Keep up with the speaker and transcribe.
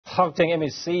Gauteng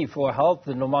MEC for Health,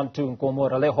 Nomantu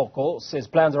Nkomoralehoko, says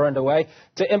plans are underway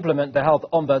to implement the Health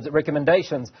Ombudsman's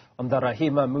recommendations on the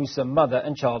Rahima Moosa Mother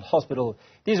and Child Hospital.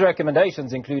 These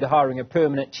recommendations include hiring a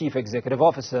permanent chief executive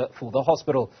officer for the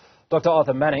hospital. Dr.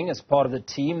 Arthur Manning is part of the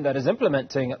team that is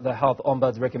implementing the Health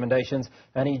Ombudsman's recommendations,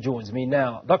 and he joins me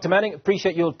now. Dr. Manning,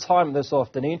 appreciate your time this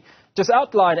afternoon. Just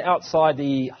outline outside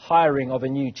the hiring of a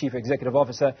new chief executive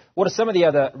officer, what are some of the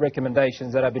other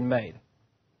recommendations that have been made?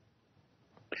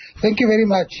 Thank you very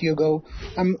much, Hugo.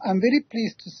 I'm very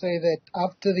pleased to say that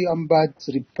after the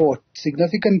Ombuds report,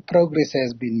 significant progress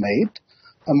has been made.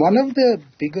 One of the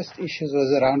biggest issues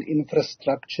was around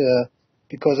infrastructure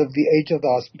because of the age of the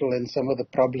hospital and some of the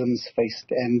problems faced.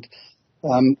 And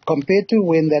compared to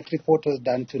when that report was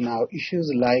done to now,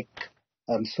 issues like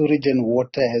sewage and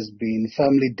water has been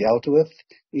firmly dealt with.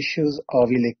 Issues of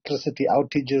electricity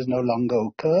outages no longer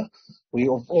occur. We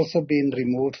have also been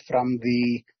removed from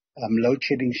the load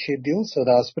shedding schedule, so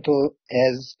the hospital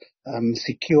has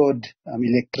secured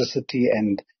electricity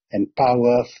and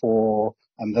power for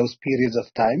those periods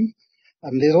of time.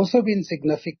 There's also been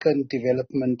significant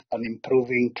development on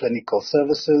improving clinical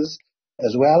services,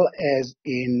 as well as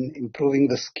in improving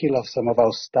the skill of some of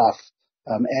our staff,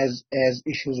 as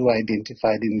issues were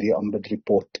identified in the Ombuds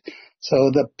report. So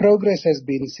the progress has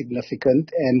been significant,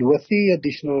 and with the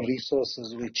additional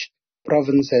resources which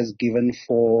province has given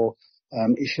for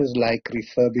issues like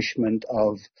refurbishment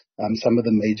of some of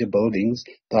the major buildings,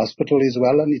 the hospital is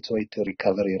well on its way to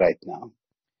recovery right now.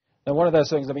 Now, one of those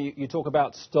things, I mean, you talk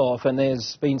about staff, and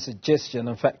there's been suggestion,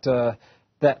 in fact,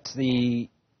 that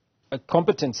a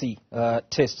competency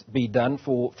test be done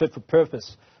for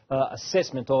fit-for-purpose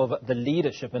assessment of the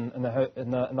leadership in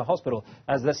the hospital,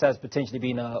 as this has potentially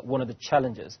been one of the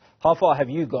challenges. How far have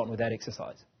you gone with that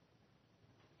exercise?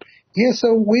 Yeah,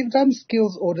 so we've done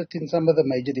skills audit in some of the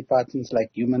major departments like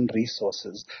human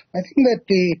resources. I think that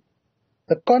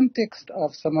the context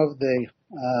of some of the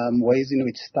ways in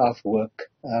which staff work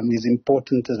is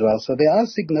important as well. So there are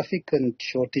significant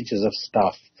shortages of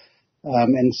staff.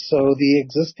 And so the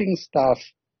existing staff,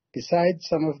 besides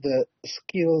some of the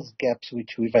skills gaps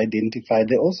which we've identified,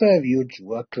 they also have huge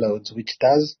workloads, which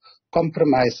does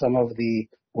compromise some of the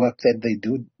work that they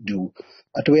do.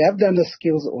 But we have done a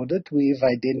skills audit. We've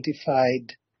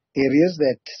identified areas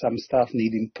that some staff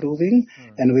need improving,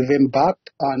 and we've embarked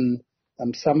on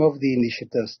some of the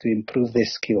initiatives to improve their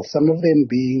skills, some of them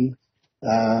being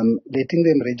letting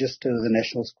them register the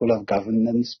National School of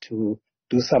Governance to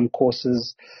do some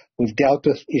courses. We've dealt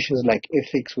with issues like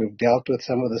ethics. We've dealt with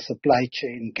some of the supply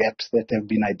chain gaps that have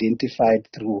been identified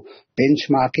through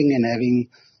benchmarking and having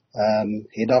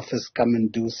head office come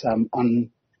and do some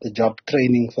on-the-job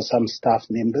training for some staff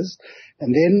members.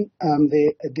 And then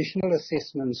the additional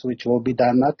assessments which will be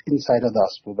done not inside of the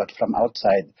hospital but from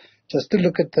outside, just to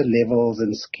look at the levels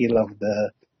and skill of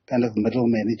the kind of middle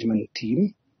management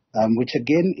team, which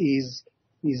again is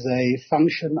a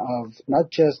function of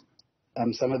not just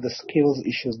some of the skills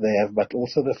issues they have, but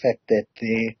also the fact that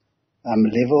their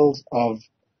levels of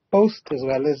post as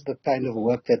well as the kind of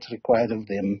work that's required of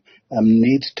them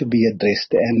needs to be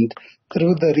addressed. And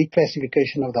through the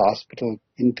reclassification of the hospital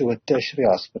into a tertiary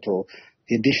hospital,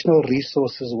 the additional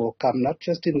resources will come not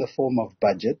just in the form of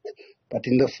budget, but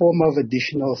in the form of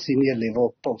additional senior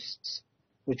level posts,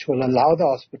 which will allow the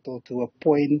hospital to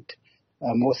appoint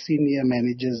more senior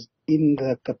managers in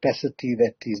the capacity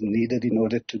that is needed in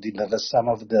order to deliver some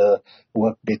of the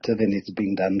work better than it's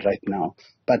being done right now.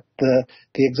 But the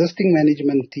existing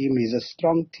management team is a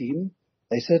strong team.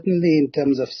 They certainly, in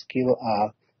terms of skill,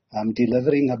 are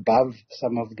delivering above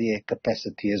some of their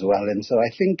capacity as well. And so I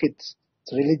think it's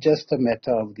really just a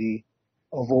matter of the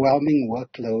overwhelming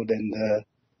workload and the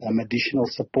additional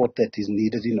support that is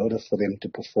needed in order for them to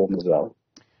perform as well.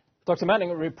 Dr. Manning,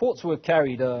 reports were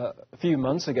carried a few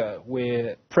months ago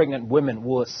where pregnant women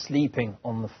were sleeping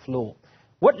on the floor.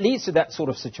 What leads to that sort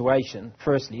of situation,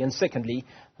 firstly? And secondly,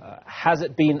 has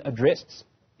it been addressed?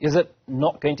 Is it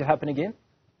not going to happen again?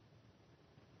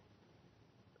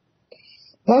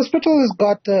 The hospital has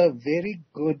got a very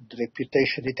good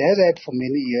reputation. It has had for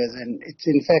many years, and it's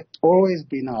in fact always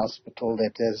been a hospital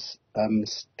that has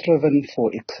striven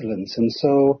for excellence. And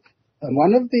so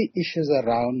one of the issues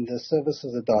around the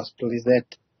services at the hospital is that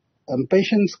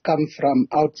patients come from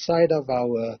outside of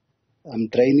our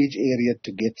drainage area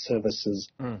to get services.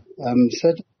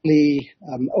 Certainly,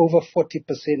 over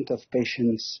 40% of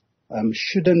patients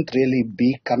shouldn't really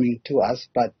be coming to us,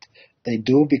 but they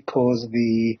do because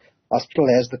the hospital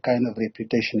has the kind of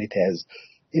reputation it has.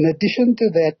 In addition to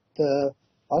that, the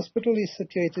hospital is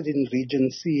situated in Region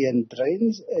C and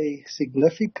drains a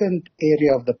significant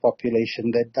area of the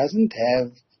population that doesn't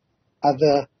have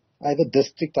other either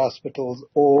district hospitals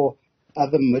or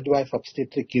other midwife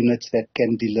obstetric units that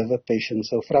can deliver patients.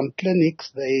 So from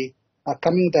clinics, they are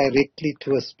coming directly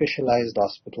to a specialized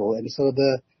hospital. And so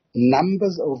the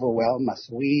numbers overwhelm us.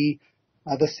 We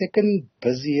are the second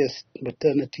busiest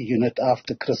maternity unit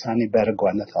after Chris Hani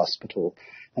Baragwanath Hospital.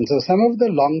 And so some of the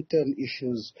long-term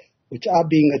issues which are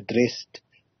being addressed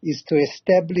is to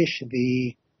establish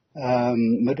the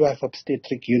midwife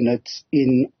obstetric units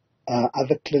in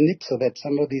other clinics so that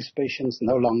some of these patients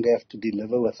no longer have to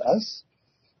deliver with us.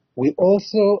 We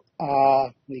also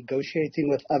are negotiating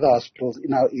with other hospitals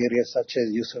in our area, such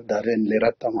as Yusuf Dare and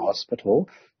Leratong Hospital,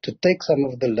 to take some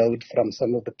of the load from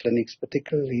some of the clinics,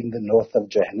 particularly in the north of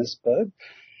Johannesburg.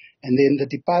 And then the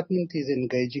department is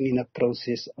engaging in a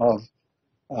process of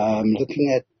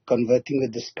looking at converting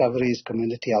the Discoveries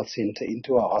Community Health Center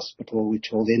into a hospital, which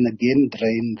will then again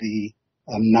drain the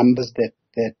numbers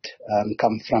that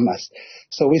come from us.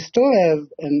 So we still have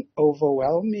an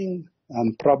overwhelming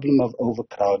problem of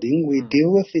overcrowding. We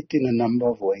deal with it in a number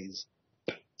of ways.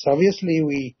 So obviously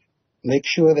we make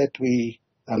sure that we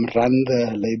run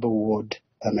the labor ward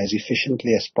as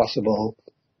efficiently as possible.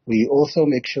 We also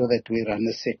make sure that we run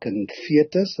a second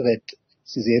theatre so that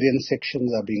cesarean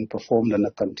sections are being performed on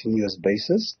a continuous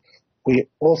basis. We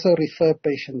also refer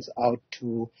patients out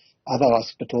to other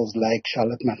hospitals like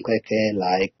Charlotte Maxeke,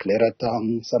 like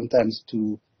Leratong, sometimes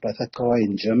to Bathakawa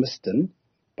in Germiston.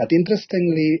 But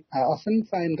interestingly, I often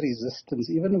find resistance,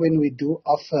 even when we do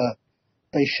offer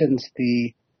patients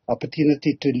the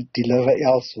opportunity to deliver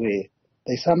elsewhere.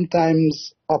 They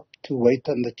sometimes opt to wait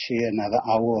on the chair another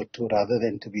hour or two rather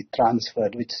than to be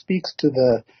transferred, which speaks to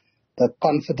the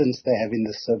confidence they have in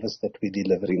the service that we're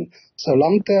delivering. So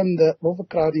long term, the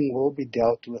overcrowding will be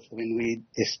dealt with when we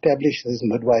establish these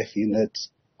midwife units,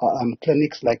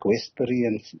 clinics like Westbury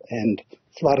and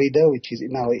Florida, which is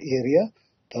in our area.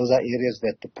 Those are areas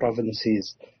that the province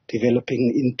is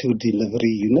developing into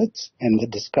delivery units, and the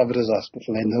Discoveries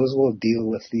Hospital, and those will deal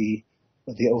with the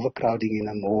overcrowding in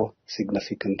a more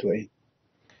significant way.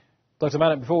 Dr.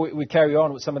 Manek, before we carry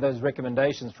on with some of those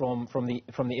recommendations from the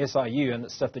SIU and the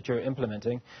stuff that you're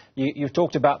implementing, you've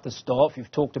talked about the staff,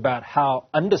 you've talked about how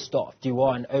understaffed you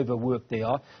are and overworked they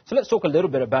are. So let's talk a little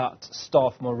bit about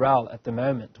staff morale at the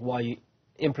moment while you're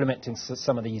implementing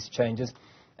some of these changes.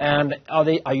 And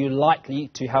are you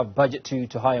likely to have budget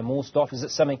to hire more staff? Is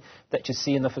it something that you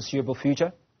see in the foreseeable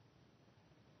future?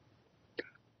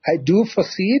 I do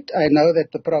foresee it. I know that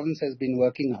the province has been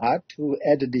working hard to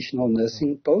add additional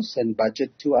nursing posts and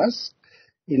budget to us.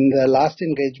 In the last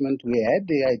engagement we had,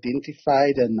 they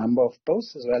identified a number of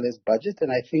posts as well as budget,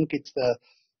 and I think it's the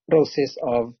process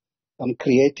of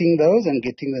creating those and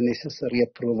getting the necessary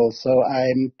approval. So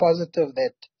I'm positive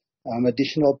that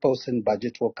additional posts and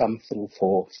budget will come through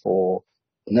for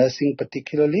nursing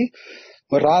particularly.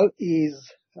 Morale is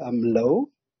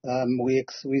low.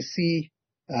 We see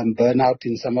burnout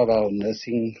in some of our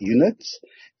nursing units,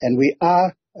 and we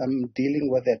are dealing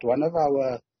with that. One of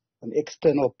our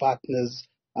external partners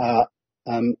are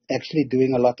actually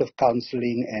doing a lot of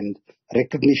counseling and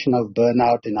recognition of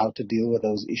burnout and how to deal with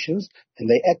those issues, and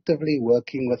they're actively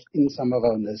working within some of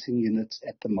our nursing units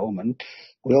at the moment.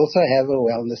 We also have a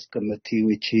wellness committee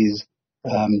which is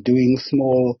doing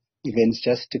small events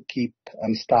just to keep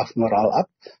staff morale up.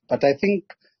 But I think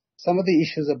some of the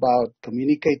issues about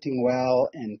communicating well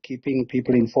and keeping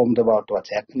people informed about what's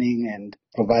happening and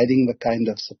providing the kind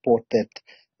of support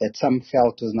that some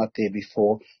felt was not there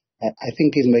before, I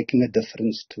think is making a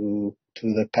difference to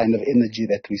the kind of energy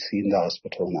that we see in the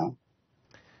hospital now.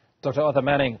 Dr. Arthur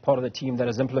Manning, part of the team that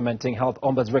is implementing Health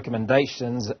Ombudsman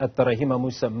recommendations at the Rahima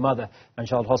Moosa Mother and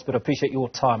Child Hospital. Appreciate your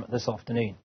time this afternoon.